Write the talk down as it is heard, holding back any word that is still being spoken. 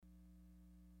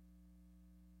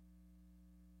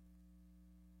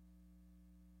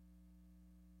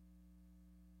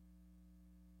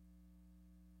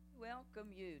welcome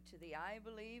you to the I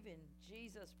Believe in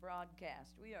Jesus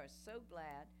broadcast. We are so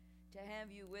glad to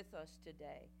have you with us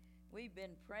today. We've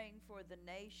been praying for the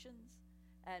nations,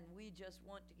 and we just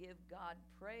want to give God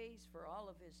praise for all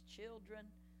of His children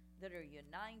that are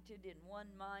united in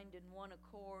one mind and one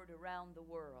accord around the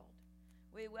world.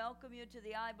 We welcome you to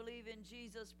the I Believe in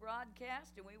Jesus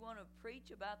broadcast, and we want to preach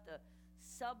about the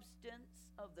substance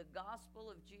of the gospel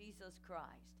of Jesus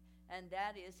Christ, and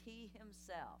that is He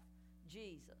Himself,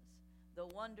 Jesus, the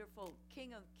wonderful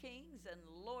King of Kings and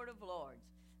Lord of Lords.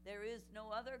 There is no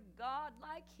other God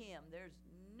like Him. There's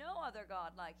no other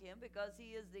God like Him because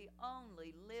He is the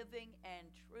only living and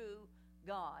true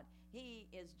God. He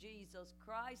is Jesus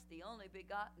Christ, the only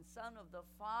begotten Son of the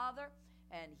Father,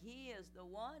 and He is the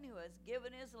one who has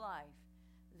given His life,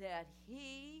 that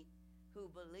he who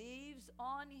believes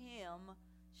on Him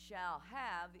shall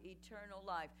have eternal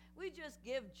life. We just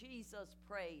give Jesus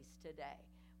praise today.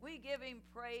 We give Him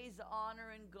praise,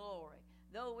 honor, and glory.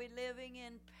 Though we're living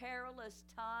in perilous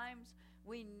times,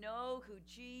 we know who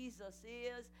Jesus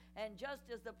is. And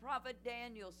just as the prophet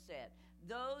Daniel said,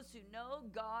 those who know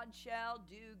God shall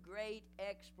do great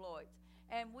exploits.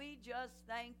 And we just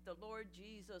thank the Lord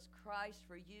Jesus Christ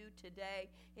for you today.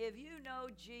 If you know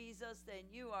Jesus, then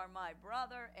you are my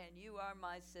brother and you are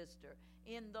my sister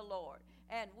in the Lord.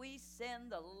 And we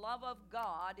send the love of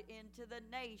God into the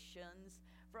nations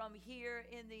from here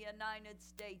in the United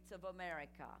States of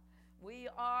America. We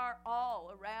are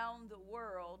all around the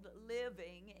world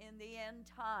living in the end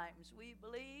times. We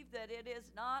believe that it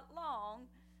is not long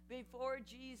before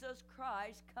Jesus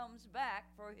Christ comes back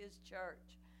for His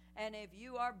church. And if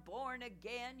you are born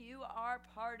again, you are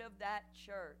part of that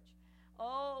church.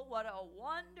 Oh, what a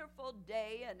wonderful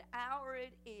day and hour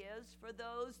it is for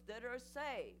those that are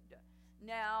saved.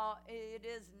 Now, it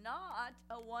is not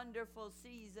a wonderful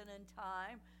season and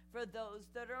time for those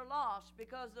that are lost,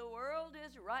 because the world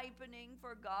is ripening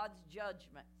for God's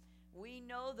judgment. We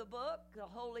know the book, the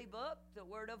holy book, the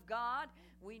Word of God.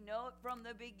 We know it from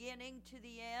the beginning to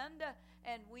the end,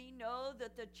 and we know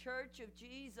that the church of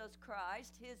Jesus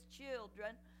Christ, His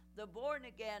children, the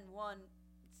born-again ones,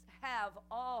 have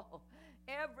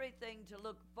everything to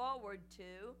look forward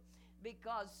to,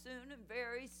 because soon and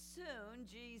very soon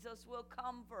Jesus will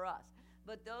come for us.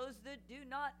 But those that do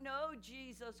not know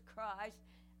Jesus Christ,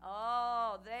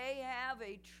 they have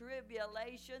a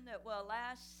tribulation that will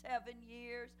last 7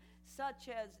 years, such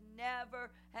as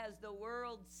never has the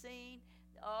world seen.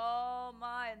 Oh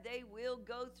my, and they will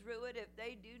go through it if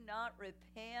they do not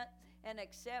repent and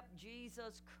accept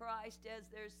Jesus Christ as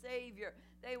their Savior.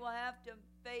 They will have to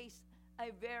face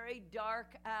a very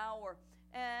dark hour.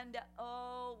 And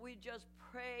we just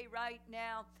pray right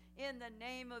now in the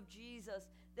name of Jesus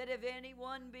that if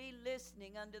anyone be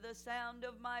listening under the sound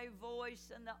of my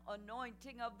voice and the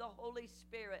anointing of the Holy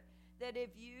Spirit, that if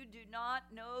you do not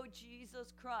know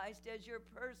Jesus Christ as your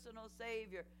personal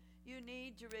Savior, you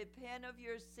need to repent of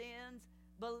your sins,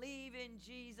 believe in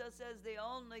Jesus as the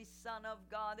only Son of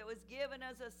God that was given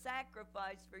as a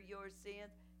sacrifice for your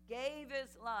sins, gave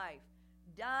His life,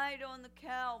 died on the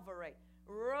Calvary,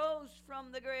 rose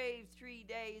from the grave 3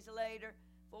 days later.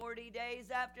 40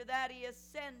 days after that, He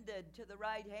ascended to the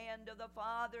right hand of the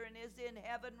Father and is in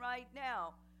heaven right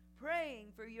now, praying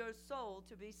for your soul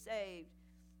to be saved.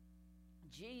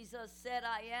 Jesus said,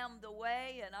 I am the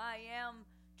way, and I am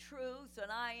truth, and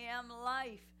I am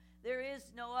life. There is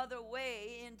no other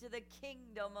way into the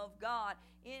kingdom of God,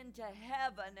 into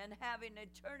heaven and having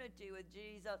eternity with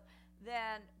Jesus,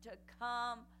 than to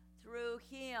come through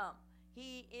Him.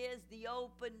 He is the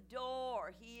open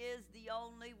door. He is the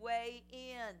only way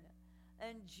in.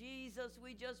 And Jesus,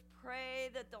 we just pray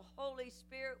that the Holy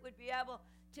Spirit would be able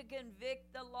to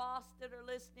convict the lost that are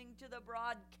listening to the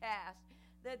broadcast,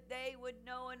 that they would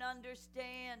know and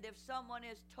understand if someone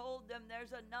has told them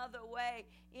there's another way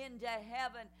into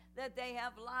heaven, that they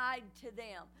have lied to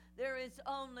them. There is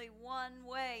only one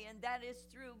way, and that is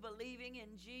through believing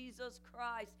in Jesus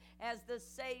Christ as the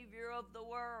Savior of the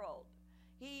world.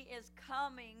 He is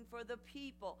coming for the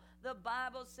people. The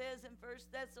Bible says in 1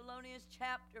 Thessalonians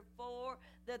chapter 4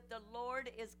 that the Lord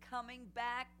is coming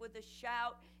back with a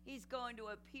shout. He's going to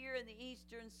appear in the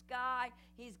eastern sky.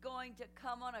 He's going to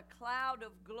come on a cloud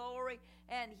of glory,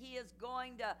 and He is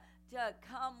going to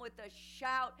come with a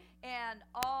shout, and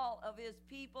all of His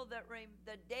people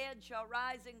the dead shall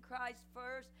rise in Christ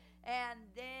first, and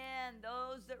then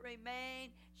those that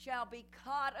remain shall be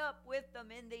caught up with them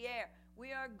in the air.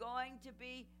 We are going to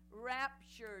be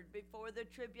raptured before the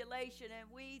tribulation, and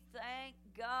we thank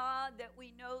God that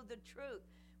we know the truth.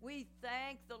 We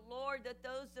thank the Lord that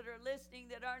those that are listening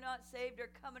that are not saved are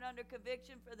coming under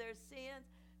conviction for their sins,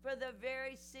 for the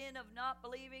very sin of not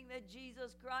believing that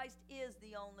Jesus Christ is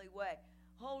the only way.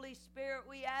 Holy Spirit,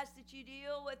 we ask that you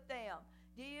deal with them.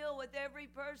 Deal with every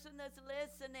person that's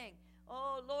listening.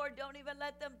 Oh, Lord, don't even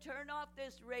let them turn off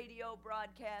this radio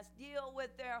broadcast. Deal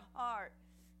with their heart.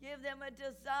 Give them a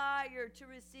desire to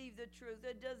receive the truth,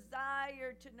 a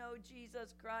desire to know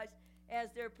Jesus Christ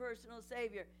as their personal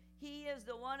Savior. He is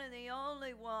the one and the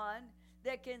only one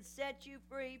that can set you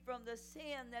free from the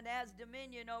sin that has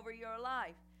dominion over your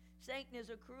life. Satan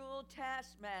is a cruel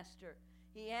taskmaster.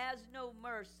 He has no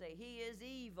mercy. He is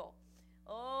evil.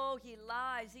 Oh, he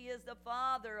lies. He is the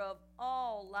father of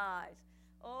all lies.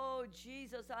 Oh,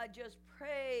 Jesus, I just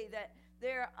pray that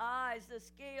their eyes, the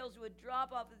scales would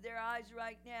drop off of their eyes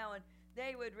right now, and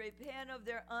they would repent of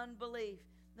their unbelief,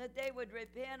 that they would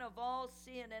repent of all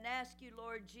sin and ask you,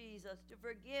 Lord Jesus, to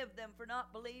forgive them for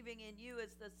not believing in you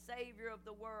as the Savior of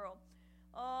the world.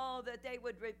 Oh, that they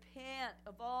would repent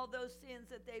of all those sins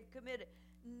that they've committed,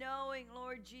 knowing,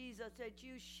 Lord Jesus, that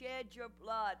you shed your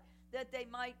blood that they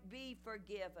might be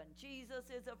forgiven. Jesus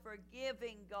is a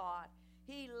forgiving God.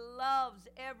 He loves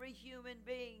every human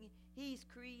being. He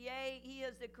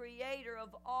is the creator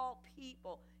of all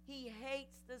people. He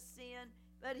hates the sin,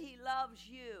 but he loves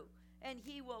you, and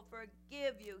he will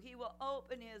forgive you. He will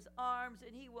open his arms,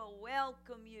 and he will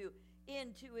welcome you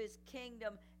into his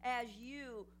kingdom as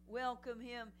you welcome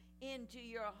him into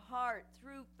your heart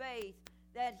through faith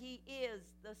that he is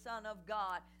the Son of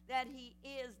God, that he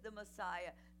is the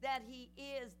Messiah, that he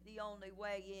is the only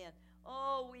way in.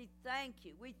 Oh, we thank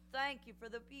you. We thank you for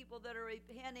the people that are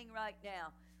repenting right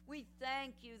now. We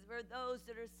thank you for those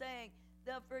that are saying,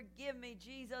 forgive me,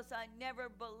 Jesus, I never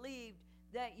believed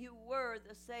that you were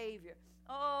the Savior.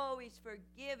 Oh, he's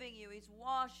forgiving you. He's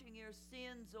washing your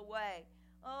sins away.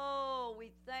 Oh,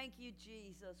 we thank you,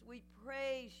 Jesus. We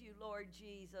praise you, Lord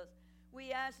Jesus.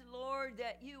 We ask, Lord,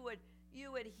 that you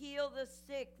would heal the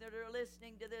sick that are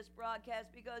listening to this broadcast,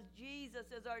 because Jesus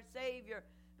is our Savior,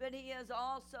 but he is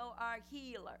also our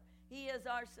healer. He is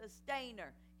our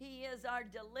sustainer. He is our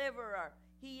deliverer.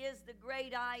 He is the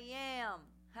great I am.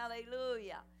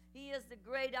 Hallelujah. He is the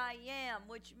great I am,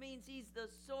 which means he's the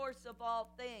source of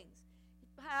all things.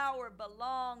 Power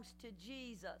belongs to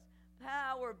Jesus.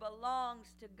 Power belongs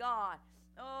to God.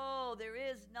 Oh, there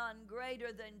is none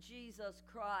greater than Jesus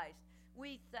Christ.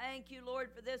 We thank you, Lord,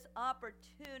 for this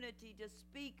opportunity to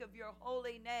speak of your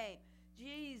holy name.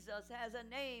 Jesus has a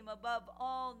name above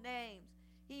all names.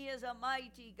 He is a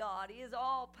mighty God. He is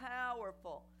all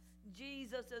powerful.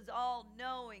 Jesus is all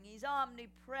knowing. He's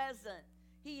omnipresent.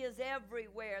 He is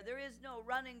everywhere. There is no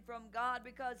running from God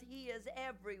because he is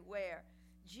everywhere.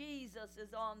 Jesus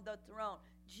is on the throne.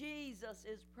 Jesus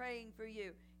is praying for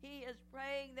you. He is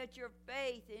praying that your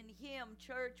faith in him,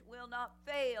 church, will not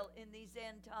fail in these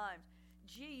end times.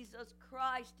 Jesus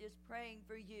Christ is praying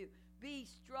for you. Be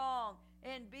strong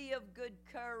and be of good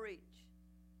courage.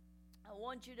 I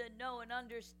want you to know and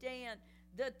understand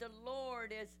that the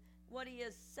Lord is what he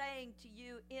is saying to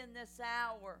you in this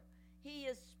hour. He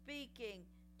is speaking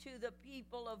to the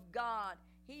people of God.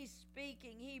 He's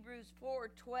speaking Hebrews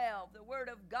 4:12. The word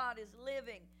of God is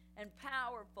living and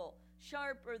powerful,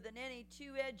 sharper than any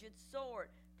two-edged sword,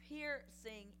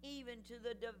 piercing even to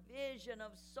the division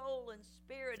of soul and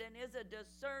spirit, and is a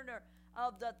discerner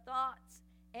of the thoughts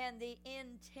and the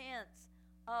intents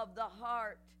of the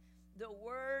heart. The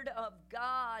word of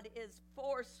God is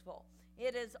forceful.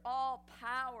 It is all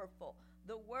powerful.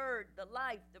 The word, the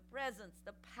life, the presence,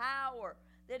 the power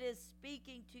that is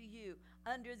speaking to you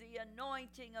under the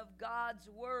anointing of God's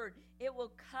word. It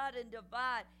will cut and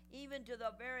divide even to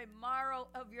the very marrow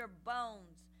of your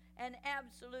bones, and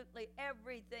absolutely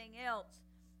everything else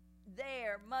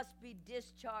there must be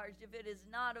discharged if it is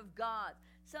not of God.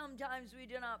 Sometimes we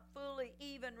do not fully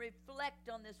even reflect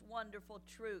on this wonderful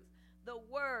truth. The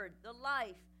word, the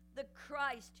life, the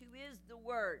Christ who is the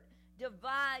word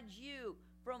divides you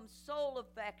from soul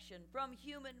affection, from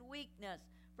human weakness,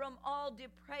 from all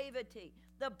depravity.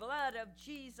 The blood of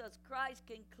Jesus Christ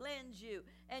can cleanse you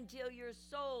until your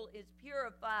soul is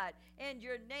purified and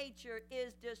your nature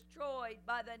is destroyed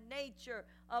by the nature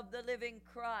of the living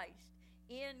Christ.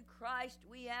 In Christ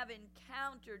we have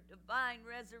encountered divine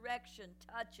resurrection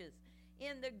touches.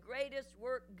 In the greatest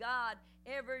work God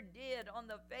ever did on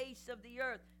the face of the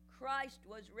earth, Christ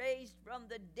was raised from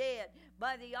the dead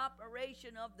by the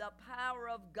operation of the power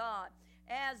of God.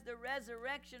 As the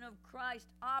resurrection of Christ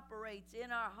operates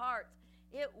in our hearts,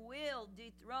 it will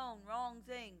dethrone wrong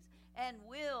things and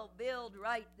will build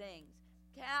right things.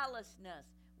 Callousness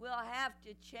will have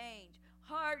to change.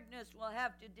 Hardness will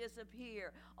have to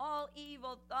disappear. All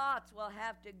evil thoughts will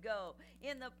have to go.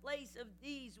 In the place of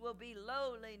these will be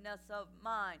lowliness of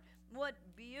mind. What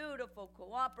beautiful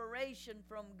cooperation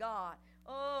from God.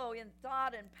 Oh, in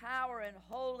thought and power and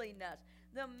holiness.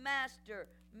 The Master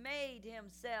made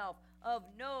himself of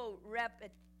no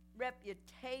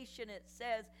reputation, it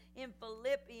says in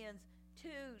Philippians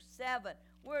 2:7.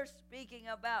 We're speaking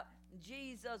about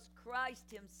Jesus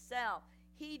Christ himself.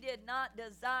 He did not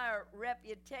desire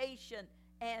reputation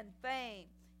and fame.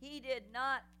 He did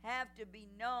not have to be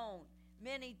known.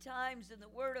 Many times in the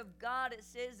Word of God it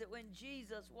says that when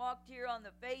Jesus walked here on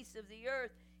the face of the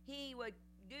earth, he would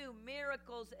do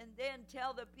miracles and then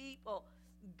tell the people,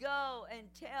 go and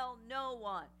tell no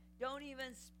one. Don't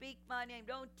even speak my name.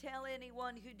 Don't tell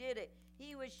anyone who did it.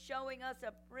 He was showing us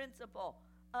a principle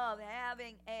of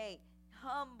having a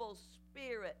humble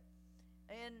spirit.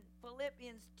 In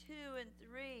Philippians 2 and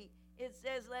 3, it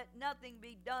says, let nothing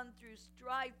be done through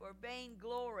strife or vain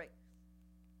glory,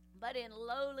 but in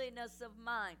lowliness of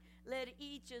mind, let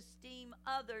each esteem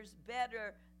others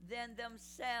better than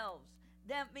themselves.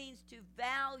 That means to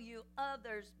value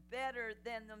others better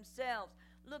than themselves.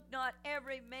 Look not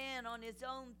every man on his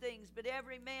own things, but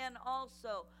every man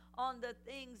also on the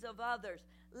things of others.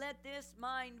 Let this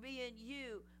mind be in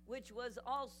you, which was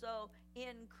also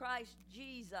in Christ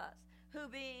Jesus, who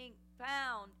being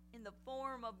found in the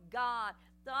form of God,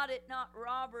 thought it not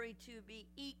robbery to be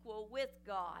equal with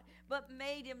God, but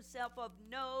made himself of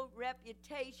no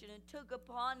reputation, and took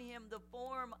upon him the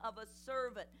form of a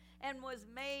servant, and was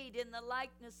made in the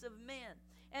likeness of men.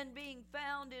 And being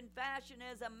found in fashion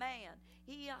as a man,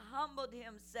 he humbled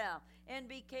himself, and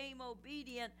became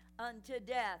obedient unto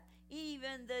death,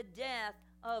 even the death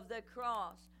of the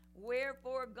cross.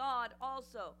 Wherefore God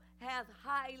also hath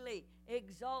highly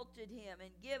exalted him, and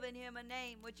given him a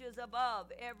name which is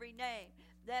above every name,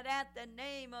 that at the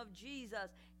name of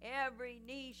Jesus every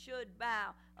knee should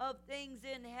bow, of things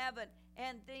in heaven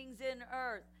and things in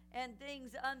earth and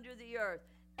things under the earth,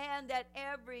 and that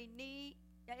every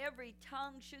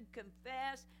tongue should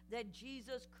confess that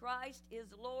Jesus Christ is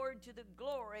Lord, to the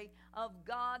glory of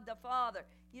God the Father.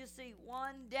 You see,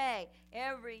 one day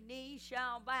every knee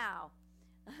shall bow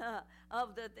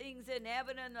of the things in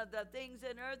heaven and of the things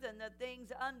in earth and the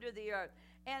things under the earth,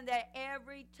 and that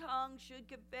every tongue should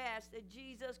confess that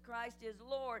Jesus Christ is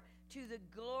Lord, to the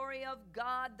glory of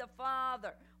God the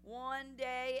Father. One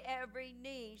day every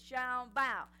knee shall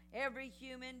bow. Every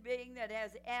human being that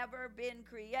has ever been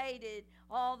created,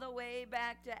 all the way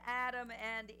back to Adam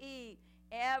and Eve,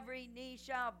 every knee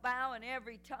shall bow and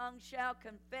every tongue shall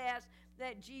confess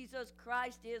that Jesus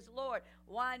Christ is Lord.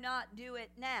 Why not do it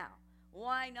now?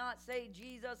 Why not say,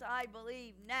 Jesus, I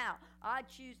believe now. I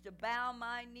choose to bow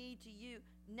my knee to you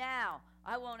now.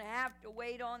 I won't have to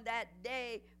wait on that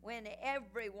day when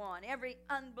everyone, every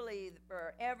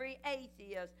unbeliever, every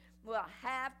atheist will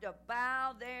have to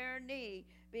bow their knee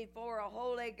before a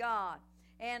holy God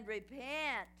and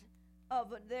repent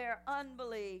of their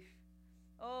unbelief.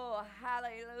 Oh,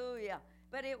 hallelujah.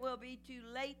 But it will be too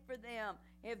late for them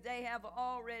if they have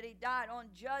already died. On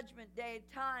Judgment Day,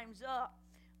 time's up.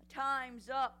 Time's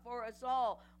up for us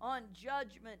all. On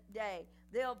Judgment Day,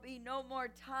 there'll be no more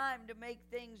time to make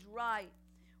things right.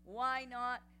 Why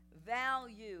not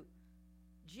value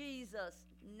Jesus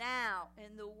now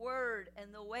in the Word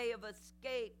and the way of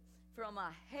escape from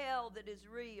a hell that is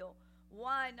real?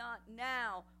 Why not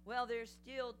now? Well, there's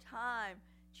still time.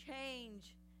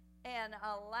 Change and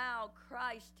allow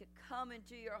Christ to come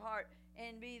into your heart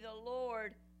and be the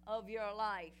Lord of your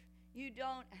life. You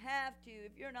don't have to,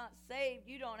 if you're not saved,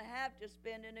 you don't have to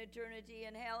spend an eternity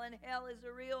in hell. And hell is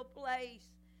a real place.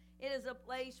 It is a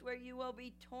place where you will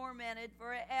be tormented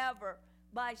forever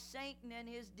by Satan and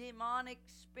his demonic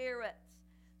spirits.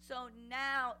 So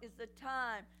now is the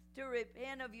time to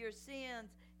repent of your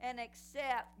sins and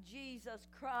accept Jesus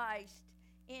Christ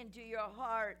into your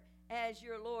heart as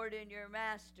your Lord and your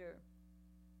Master.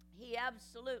 He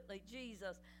absolutely,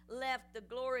 Jesus, left the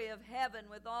glory of heaven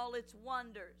with all its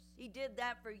wonders. He did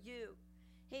that for you.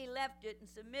 He left it and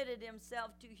submitted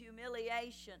himself to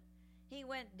humiliation. He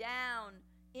went down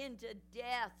into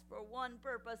death for one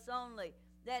purpose only,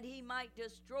 that he might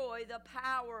destroy the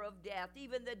power of death,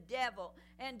 even the devil,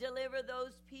 and deliver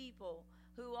those people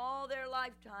who all their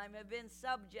lifetime have been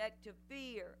subject to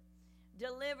fear.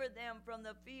 Deliver them from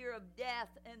the fear of death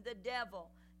and the devil.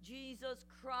 Jesus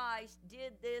Christ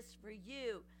did this for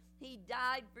you. He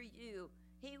died for you.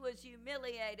 He was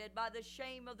humiliated by the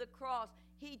shame of the cross.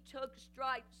 He took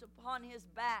stripes upon his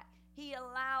back. He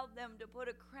allowed them to put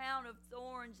a crown of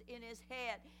thorns in his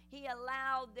head. He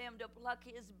allowed them to pluck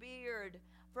his beard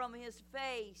from his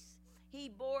face. He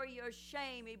bore your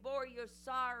shame. He bore your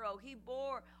sorrow. He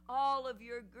bore all of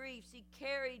your griefs. He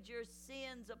carried your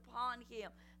sins upon him,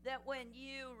 that when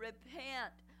you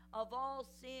repent of all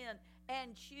sin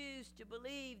and choose to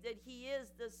believe that He is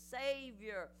the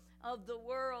Savior of the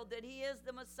world, that He is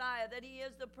the Messiah, that He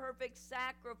is the perfect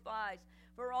sacrifice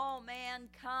for all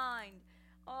mankind.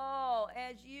 Oh,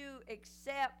 as you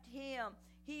accept Him,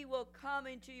 He will come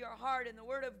into your heart, and the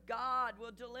Word of God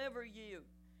will deliver you.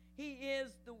 He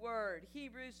is the Word.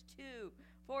 Hebrews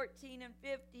 2:14 and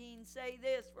 15 say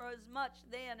this, for as much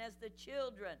then as the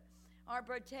children are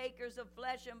partakers of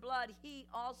flesh and blood, He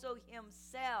also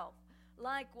Himself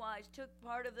likewise took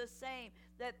part of the same,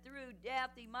 that through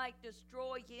death He might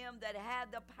destroy him that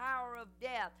had the power of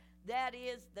death, that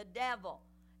is, the devil,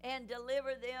 and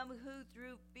deliver them who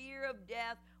through fear of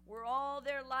death were all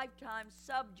their lifetime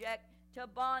subject to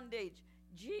bondage.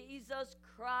 Jesus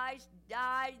Christ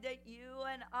died that you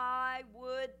and I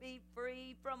would be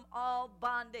free from all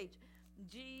bondage.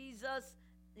 Jesus'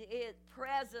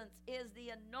 presence is the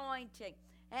anointing,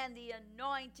 and the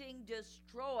anointing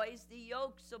destroys the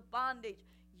yokes of bondage.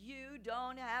 You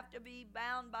don't have to be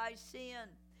bound by sin.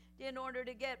 In order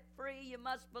to get free, you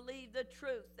must believe the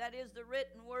truth. That is the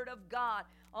written Word of God,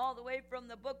 all the way from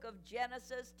the book of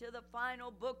Genesis to the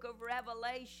final book of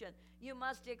Revelation. You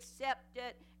must accept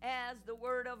it as the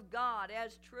Word of God,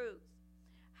 as truth.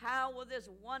 How will this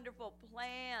wonderful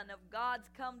plan of God's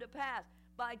come to pass?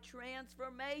 By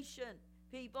transformation,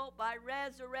 people, by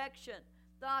resurrection,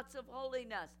 thoughts of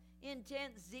holiness,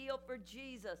 intense zeal for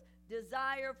Jesus,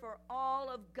 desire for all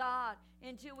of God,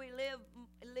 until we live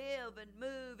and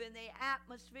move in the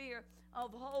atmosphere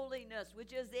of holiness,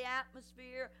 which is the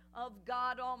atmosphere of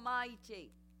God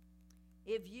Almighty.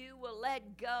 If you will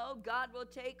let go, God will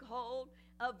take hold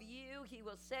of you. He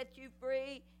will set you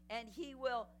free, and He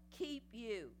will keep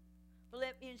you.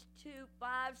 Philippians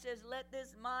 2:5 says, let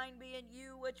this mind be in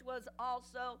you, which was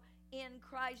also in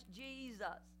Christ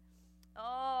Jesus.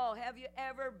 Oh, have you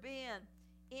ever been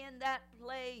in that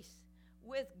place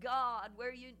with God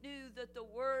where you knew that the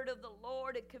word of the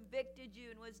Lord had convicted you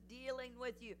and was dealing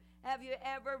with you? Have you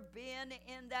ever been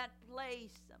in that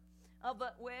place of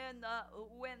when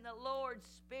the Lord's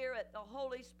Spirit, the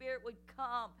Holy Spirit, would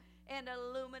come and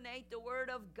illuminate the word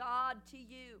of God to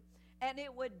you, and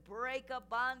it would break a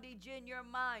bondage in your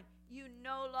mind? You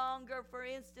no longer, for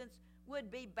instance, would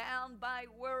be bound by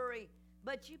worry,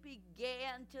 but you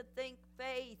began to think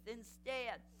faith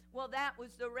instead. Well, that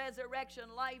was the resurrection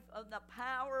life of the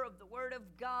power of the Word of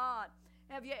God.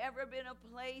 Have you ever been in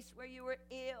a place where you were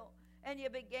ill and you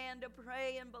began to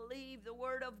pray and believe the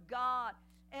Word of God,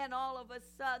 and all of a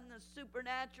sudden the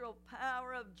supernatural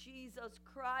power of Jesus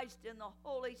Christ and the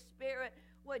Holy Spirit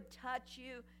would touch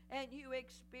you, and you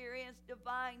experienced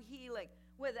divine healing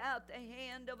without the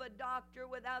hand of a doctor,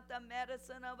 without the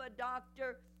medicine of a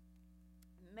doctor?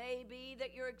 Maybe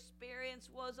that your experience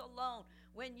was alone,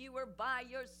 when you were by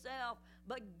yourself,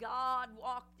 but God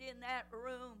walked in that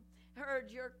room, heard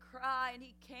your cry, and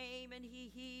He came and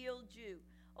He healed you.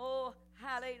 Oh,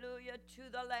 hallelujah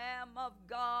to the Lamb of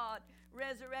God.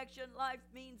 Resurrection life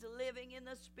means living in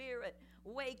the Spirit,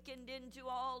 wakened into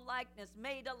all likeness,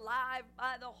 made alive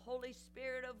by the Holy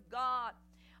Spirit of God.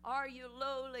 Are you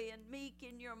lowly and meek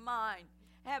in your mind?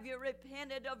 Have you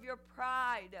repented of your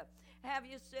pride? Have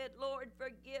you said, Lord,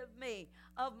 forgive me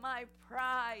of my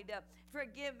pride.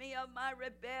 Forgive me of my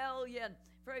rebellion.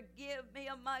 Forgive me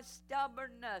of my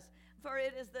stubbornness. For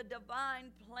it is the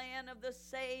divine plan of the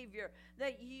Savior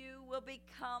that you will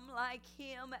become like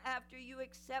Him after you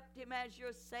accept Him as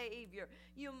your Savior.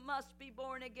 You must be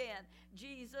born again.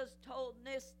 Jesus told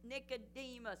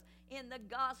Nicodemus in the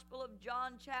Gospel of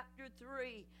John chapter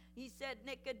 3, He said,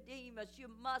 Nicodemus, you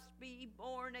must be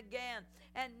born again.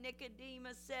 And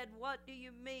Nicodemus said, what do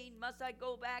you mean? Must I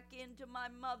go back into my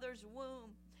mother's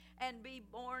womb and be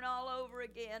born all over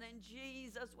again? And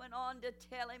Jesus went on to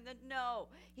tell him that no,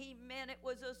 He meant it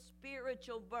was a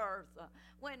spiritual birth.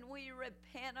 When we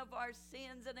repent of our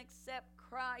sins and accept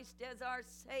Christ as our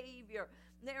Savior,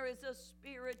 there is a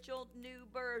spiritual new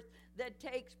birth that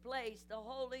takes place. The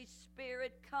Holy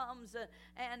Spirit comes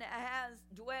and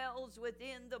dwells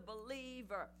within the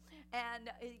believer,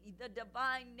 and the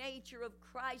divine nature of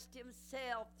Christ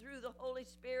Himself through the Holy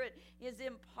Spirit is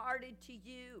imparted to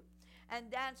you. And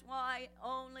that's why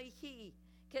only He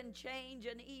can change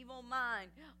an evil mind.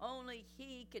 Only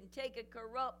He can take a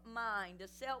corrupt mind, a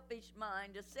selfish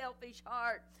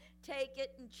heart, take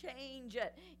it and change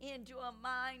it into a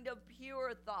mind of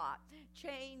pure thought.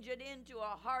 Change it into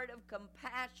a heart of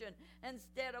compassion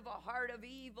instead of a heart of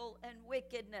evil and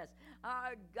wickedness.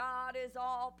 Our God is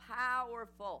all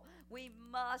powerful. We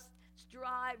must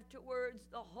strive towards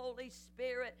the Holy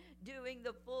Spirit doing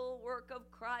the full work of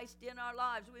Christ in our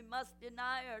lives. We must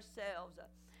deny ourselves.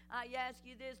 I ask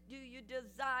you this, do you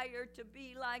desire to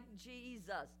be like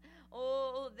Jesus?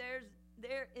 Oh,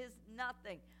 there is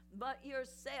nothing but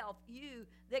yourself, you,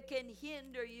 that can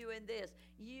hinder you in this.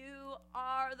 You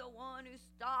are the one who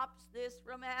stops this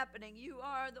from happening. You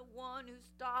are the one who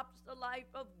stops the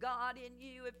life of God in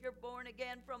you if you're born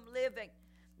again from living.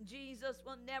 Jesus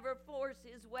will never force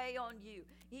his way on you.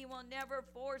 He will never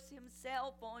force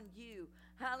himself on you.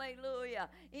 Hallelujah.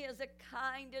 He is a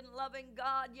kind and loving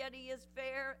God, yet he is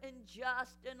fair and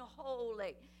just and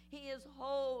holy. He is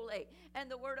holy. And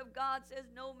the word of God says,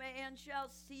 no man shall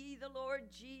see the Lord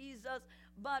Jesus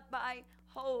but by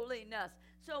holiness.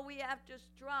 So we have to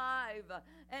strive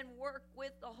and work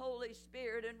with the Holy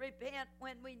Spirit and repent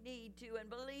when we need to and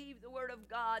believe the word of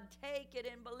God. Take it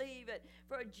and believe it,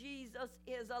 for Jesus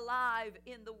is alive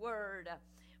in the word.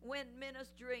 When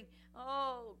ministering,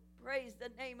 oh, praise the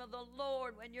name of the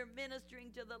Lord. When you're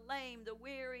ministering to the lame, the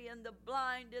weary, and the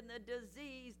blind, and the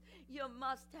diseased, you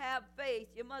must have faith.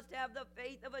 You must have the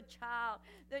faith of a child,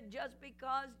 that just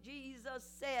because Jesus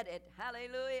said it,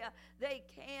 hallelujah, they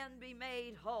can be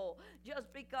made whole.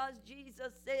 Just because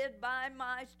Jesus said, by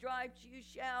my stripes you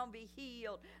shall be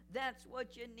healed, that's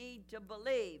what you need to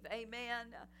believe. Amen.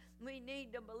 We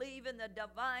need to believe in the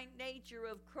divine nature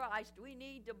of Christ. We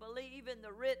need to believe in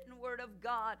the written word of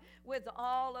God with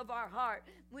all of our heart.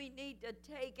 We need to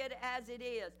take it as it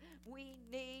is. We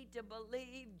need to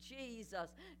believe Jesus.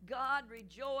 God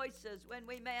rejoices when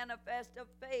we manifest a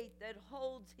faith that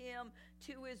holds him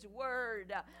to his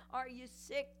word. Are you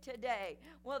sick today?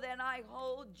 Well, then I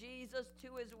hold Jesus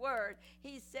to his word.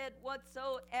 He said,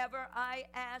 whatsoever I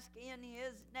ask in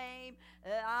his name,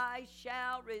 I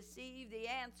shall receive the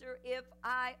answer if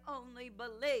I only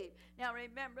believe. Now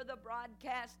remember the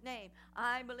broadcast name.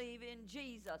 I believe in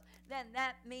Jesus. Then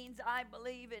that means I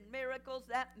believe in miracles.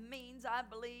 That means I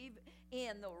believe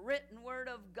in the written word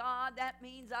of God. That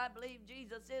means I believe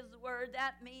Jesus is the word.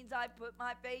 That means I put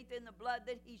my faith in the blood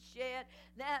that he shed.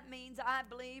 That means I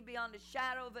believe beyond a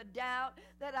shadow of a doubt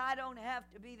that I don't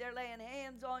have to be there laying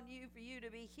hands on you for you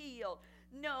to be healed.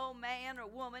 No man or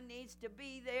woman needs to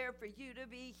be there for you to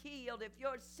be healed. If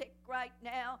you're sick right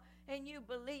now and you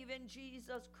believe in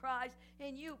Jesus Christ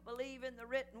and you believe in the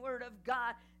written word of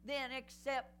God, then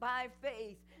accept by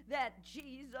faith that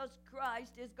Jesus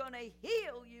Christ is going to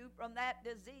heal you from that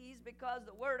disease, because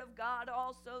the word of God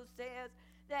also says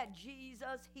that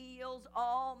Jesus heals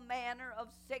all manner of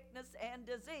sickness and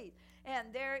disease.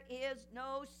 And there is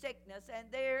no sickness and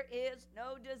there is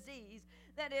no disease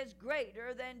that is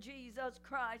greater than Jesus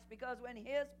Christ, because when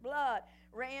his blood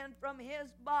ran from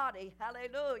his body,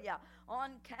 hallelujah,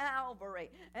 on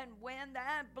Calvary, and when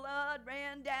that blood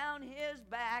ran down his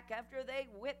back after they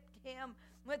whipped him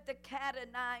with the cat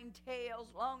o' nine tails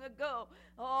long ago,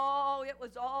 oh, it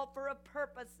was all for a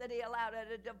purpose that he allowed it,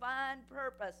 a divine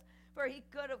purpose. For he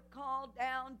could have called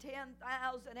down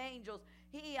 10,000 angels.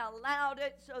 He allowed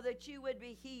it so that you would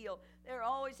be healed. There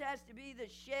always has to be the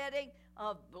shedding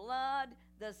of blood,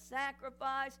 the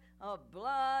sacrifice of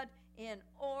blood in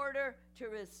order to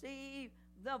receive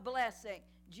the blessing.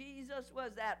 Jesus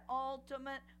was that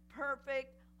ultimate,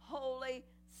 perfect, holy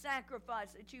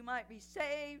sacrifice, that you might be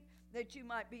saved, that you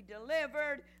might be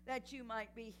delivered, that you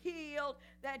might be healed,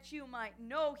 that you might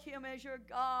know him as your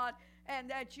God, and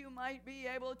that you might be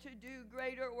able to do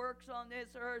greater works on this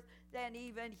earth than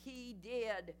even he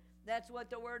did. That's what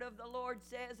the word of the Lord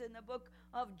says in the book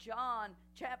of John,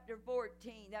 chapter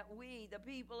 14, that we, the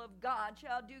people of God,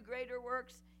 shall do greater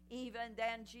works even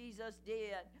than Jesus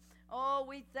did. Oh,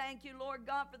 we thank you, Lord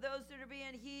God, for those that are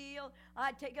being healed.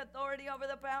 I take authority over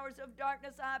the powers of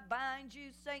darkness. I bind you,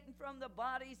 Satan, from the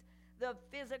bodies, the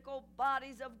physical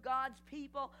bodies of God's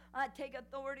people. I take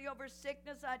authority over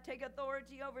sickness. I take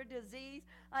authority over disease.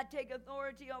 I take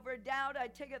authority over doubt. I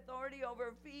take authority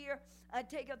over fear. I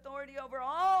take authority over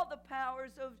all the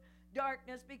powers of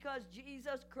darkness, because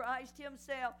Jesus Christ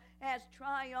himself has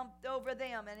triumphed over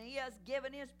them, and he has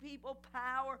given his people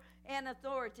power and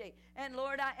authority. And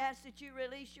Lord, I ask that you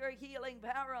release your healing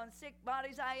power on sick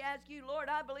bodies. I ask you, Lord,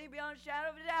 I believe beyond a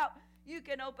shadow of a doubt, you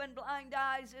can open blind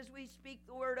eyes as we speak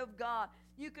the word of God.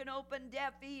 You can open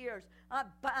deaf ears. I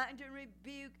bind and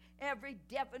rebuke every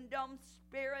deaf and dumb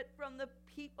spirit from the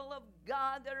people of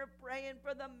God that are praying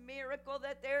for the miracle,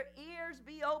 that their ears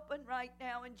be open right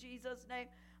now in Jesus' name.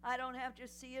 I don't have to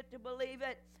see it to believe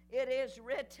it. It is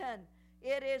written.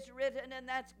 It is written, and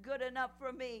that's good enough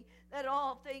for me, that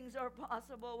all things are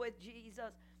possible with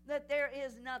Jesus, that there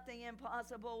is nothing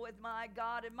impossible with my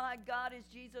God, and my God is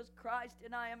Jesus Christ,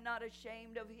 and I am not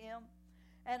ashamed of him.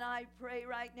 And I pray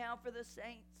right now for the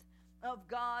saints of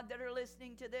God that are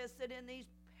listening to this, that in these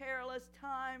perilous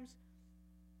times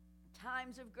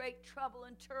times of great trouble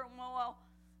and turmoil.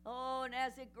 Oh, and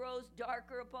as it grows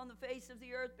darker upon the face of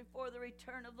the earth before the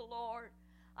return of the Lord,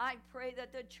 I pray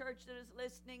that the church that is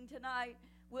listening tonight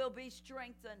will be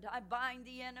strengthened. I bind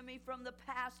the enemy from the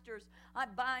pastors. I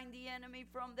bind the enemy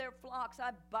from their flocks.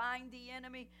 I bind the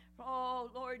enemy, oh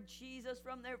Lord Jesus,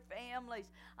 from their families.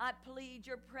 I plead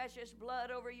your precious blood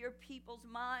over your people's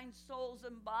minds, souls,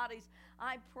 and bodies.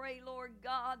 I pray, Lord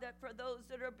God, that for those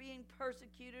that are being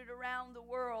persecuted around the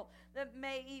world, that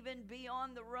may even be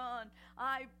on the run,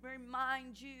 I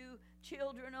remind you,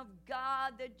 children of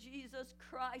God, that Jesus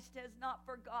Christ has not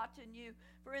forgotten you.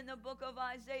 For in the book of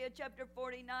Isaiah chapter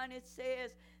 49 it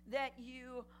says that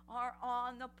you are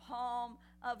on the palm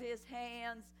of his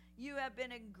hands. You have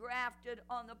been engrafted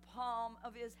on the palm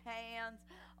of his hands.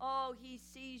 Oh, he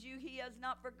sees you. He has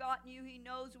not forgotten you. He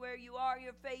knows where you are.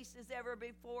 Your face is ever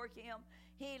before him.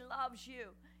 He loves you.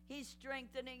 He's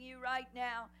strengthening you right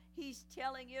now. He's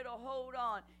telling you to hold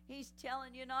on. He's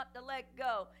telling you not to let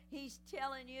go. He's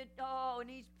telling you, and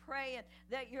he's praying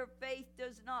that your faith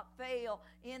does not fail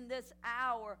in this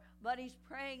hour, but he's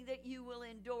praying that you will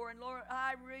endure. And Lord,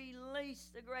 I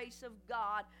release the grace of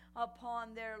God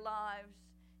upon their lives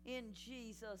in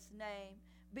Jesus' name.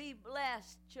 Be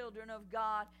blessed, children of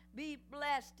God. Be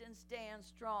blessed and stand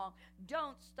strong.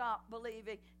 Don't stop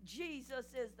believing. Jesus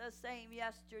is the same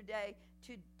yesterday,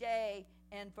 today,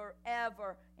 and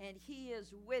forever, and he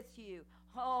is with you.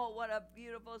 Oh, what a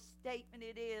beautiful statement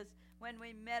it is when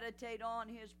we meditate on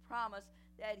his promise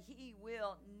that he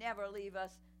will never leave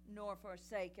us nor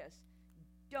forsake us.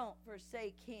 Don't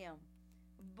forsake him,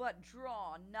 but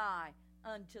draw nigh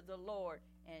unto the Lord,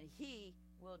 and he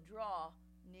will draw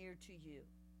near to you.